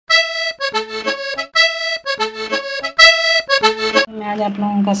आज आप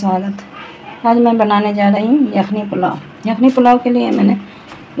लोगों का स्वागत। आज मैं बनाने जा रही हूँ यखनी पुलाव। यखनी पुलाव के लिए मैंने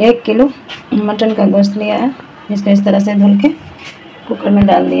 1 किलो मटन का गोश्त लिया है, जिसको इस तरह से धुल के कुकर में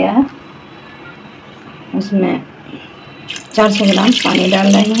डाल दिया है। उसमें 400 ग्राम पानी डाल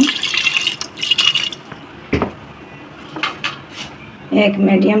रही हूँ। 1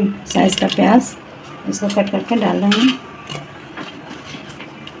 मीडियम साइज़ का प्याज, इसको कट करके डाल रही हूँ।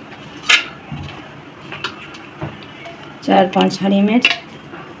 4-5 हरी मिर्च,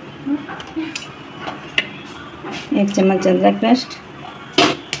 1 चम्मच अदरक पेस्ट,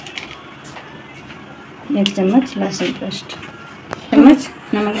 1 चम्मच लहसुन पेस्ट, चम्मच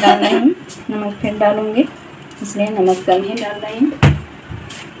नमक डाल रही हूँ। नमक फिर डालूँगी, इसलिए नमक कम ही डाल रही हूँ।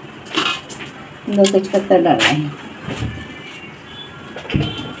 2 तेजपत्ता डाल रही हूँ।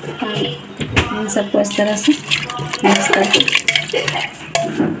 इन सबको इस तरह से मिक्स करके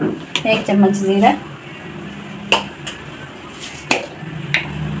 1 चम्मच जीरा,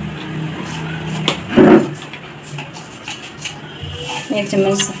 1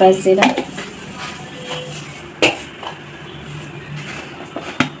 चम्मच सफ़ेद जीरा, 1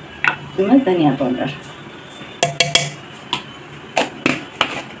 चम्मच धनिया पाउडर।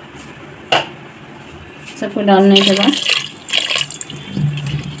 सबको डालने के बाद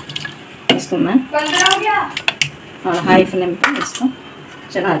इसको मैं और हाई फ्लेम पर इसको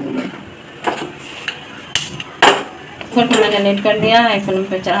चढ़ा दूँगी। कुकर को मैंने लेट कर दिया, हाई फ्लेम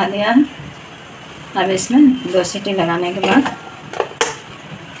पर चढ़ा दिया है। अब इसमें 2 सीटी लगाने के बाद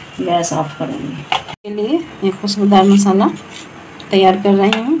गैस ऑफ करूँगी। इसके लिए एक खुशबूदार मसाला तैयार कर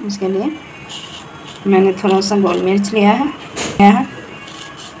रही हूँ। उसके लिए मैंने थोड़ा सा गोल मिर्च लिया है,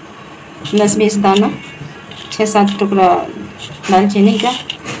 10-20 दाना, 6-7 टुकड़ा दालचीनी का,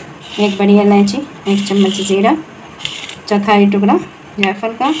 1 बड़ी इलायची, 1 चम्मच जीरा, 1/4 टुकड़ा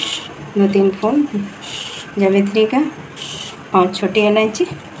जायफल का, 2-3 फूल जावित्री का, 5 छोटी इलायची,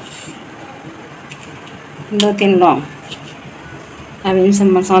 2-3 लौंग। अब इन सब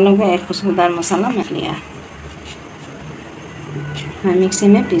मसालों का एक खुशबूदार मसाला मैं लिया है, मैं मिक्सी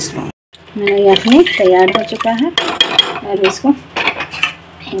में पीस लूँगी। मेरा यखनी तैयार हो चुका है। अब इसको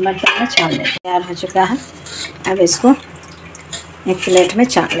एक बर्तन में छान लेते हैं। तैयार हो चुका है। अब इसको एक प्लेट में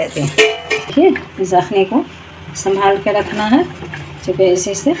छान लेते हैं। देखिए, इस यखनी को संभाल के रखना है, क्योंकि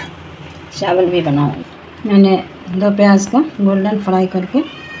इसी से चावल भी बनाऊँगी। मैंने 2 प्याज का गोल्डन फ्राई करके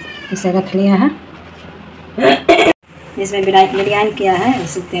इसे रख लिया है। इसमें बिरयानी किया है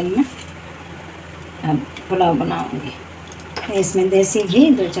उसी तेल में। अब पुलाव बनाऊंगी। इसमें देसी घी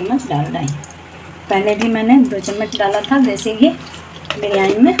 2 चम्मच डाल रही हूँ। पहले भी मैंने 2 चम्मच डाला था देसी घी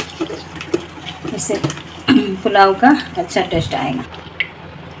बिरयानी में, इससे पुलाव का अच्छा टेस्ट आएगा।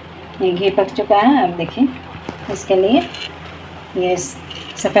 ये घी पक चुका है। अब देखिए, इसके लिए ये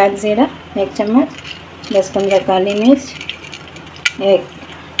सफ़ेद ज़ीरा 1 चम्मच, 10-15 काली मिर्च, 1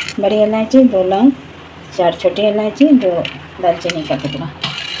 बड़ी इलायची, 2 लौंग, 4 छोटी इलायची, 2 दालचीनी का टुकड़ा,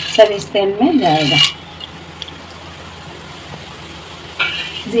 सब इस तेल में जाएगा।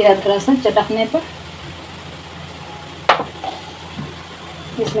 जीरा थोड़ा सा चटकने पर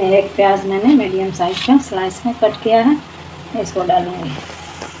इसमें 1 प्याज मैंने मीडियम साइज का स्लाइस में कट किया है, इसको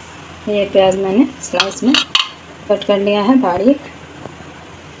डालूँगी। ये प्याज मैंने स्लाइस में कट कर लिया है बारीक,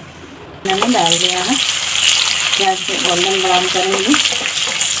 मैंने डाल दिया है। प्याज को गोल्डन ब्राउन करूँगी।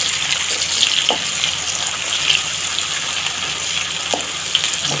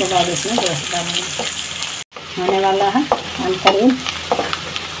 उसके बाद इसमें गोश्त डालूँगी। होने वाला है करीब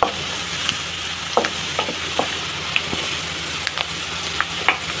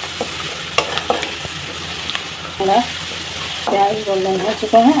थोड़ा प्याज गोल्डन हो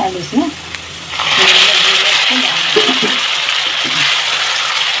चुका है। अब इसमें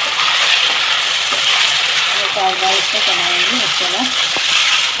बनाएंगे। उसके बाद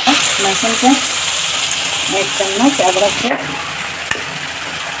लहसुन का 1 चम्मच, अदरक का,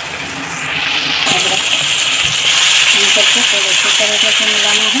 इन सबको खूब अच्छी तरीके से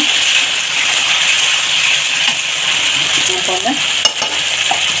मिलाना है। पाउडर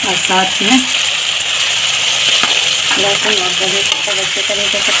और साथ में लहसुन और दही को खूब अच्छे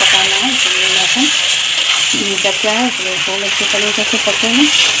तरीके से पकाना है। इसलिए लहसुन कच्चा है, इसलिए खूब अच्छी तरीके से पकेगा।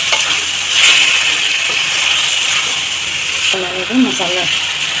 मैंने भी मसाला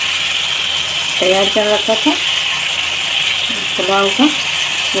तैयार कर रखा था पुलाव का,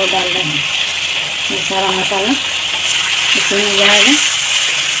 वो डाल रहे हैं। ये सारा मसाला इसमें जाएगा।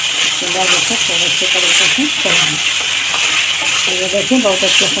 उसके बाद इसे खूब अच्छे तरीके से चलाएंगे। ये देखिए, बहुत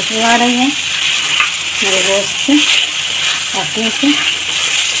अच्छी खुशबू आ रही है मेरे गोश्त से, यखनी से।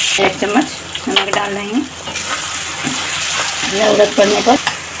 1 चम्मच नमक डाल रही हूँ। ज़रूरत पड़ने पर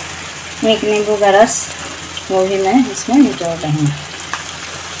 1 नींबू का रस वो भी मैं इसमें निचोड़ रही हूँ।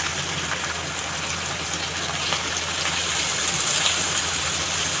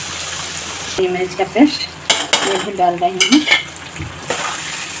 मिर्च का पेस्ट ये भी डाल रही हूँ।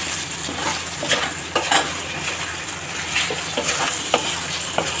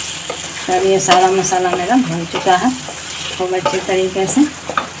 अब ये सारा मसाला मेरा भून चुका है खूब अच्छे तरीके से।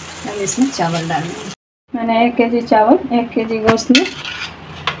 अब इसमें चावल डालेंगे। मैंने 1 केजी चावल, 1 केजी गोश्त में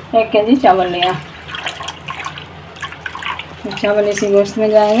 1 केजी चावल लिया। तो चावल इसी गोश्त में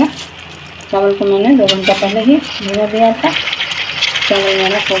जाएगा। चावल को मैंने 2 घंटा पहले ही भिगो दिया था। चावल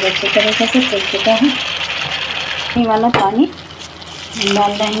मेरा खूब अच्छे तरीके से फूल चुका है। ये वाला पानी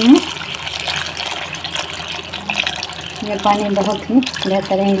डाल रही हूँ। ये पानी बहुत ही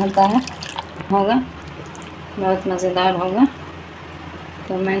बेहतरीन होता है, बहुत मज़ेदार होगा।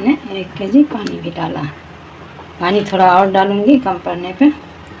 तो मैंने 1 केजी पानी भी डाला। पानी थोड़ा और डालूँगी कम पड़ने पे।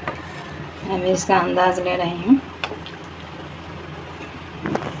 अभी इसका अंदाज़ ले रही हूँ।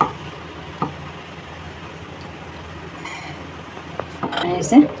 मैं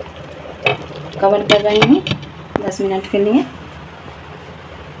इसे कवर कर रही हूँ 10 मिनट के लिए।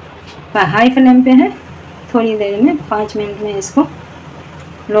 हाई फ्लेम पे है। थोड़ी देर में 5 मिनट में इसको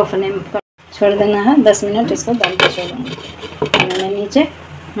लो फ्लेम पर छोड़ देना है। 10 मिनट इसको दम पे छोड़ूंगी। मैंने नीचे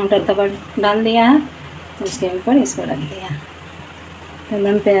मोटा तवा डाल दिया है, उसके ऊपर इसको रख दिया। तो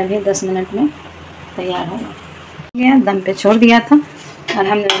दम पे अभी 10 मिनट में तैयार हो गया। दम पे छोड़ दिया था।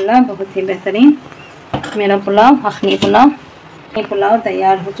 अल्हम्दुलिल्लाह बहुत ही बेहतरीन मेरा पुलाव, यखनी पुलाव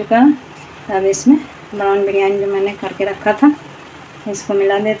तैयार हो चुका है। अब इसमें ब्राउन बिरयानी जो मैंने करके रखा था इसको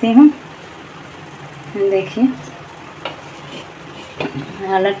मिला देती हूँ। देखिए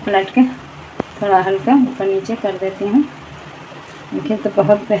पलट पलट के थोड़ा हल्का ऊपर नीचे कर देती हूँ। देखिए तो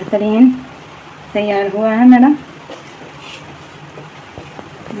बहुत बेहतरीन तैयार हुआ है मेरा,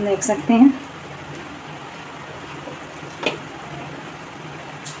 देख सकते हैं।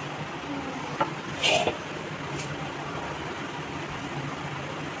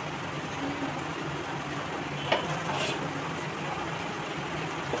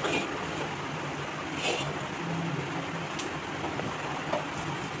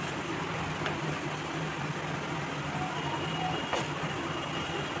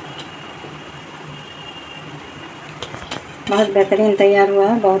 बहुत बेहतरीन तैयार हुआ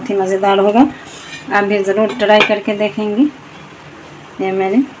है, बहुत ही मज़ेदार होगा। आप भी ज़रूर ट्राई करके देखेंगी। ये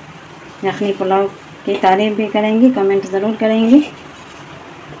मेरे यखनी पुलाव की तारीफ़ भी करेंगी, कमेंट ज़रूर करेंगी।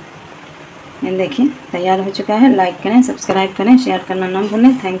 ये देखिए तैयार हो चुका है। लाइक करें, सब्सक्राइब करें, शेयर करना ना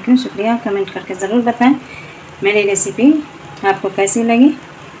भूलें। थैंक यू, शुक्रिया। कमेंट करके ज़रूर बताएं मेरी रेसिपी आपको कैसी लगी।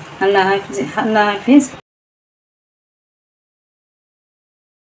 अल्लाह हाफ़िज़।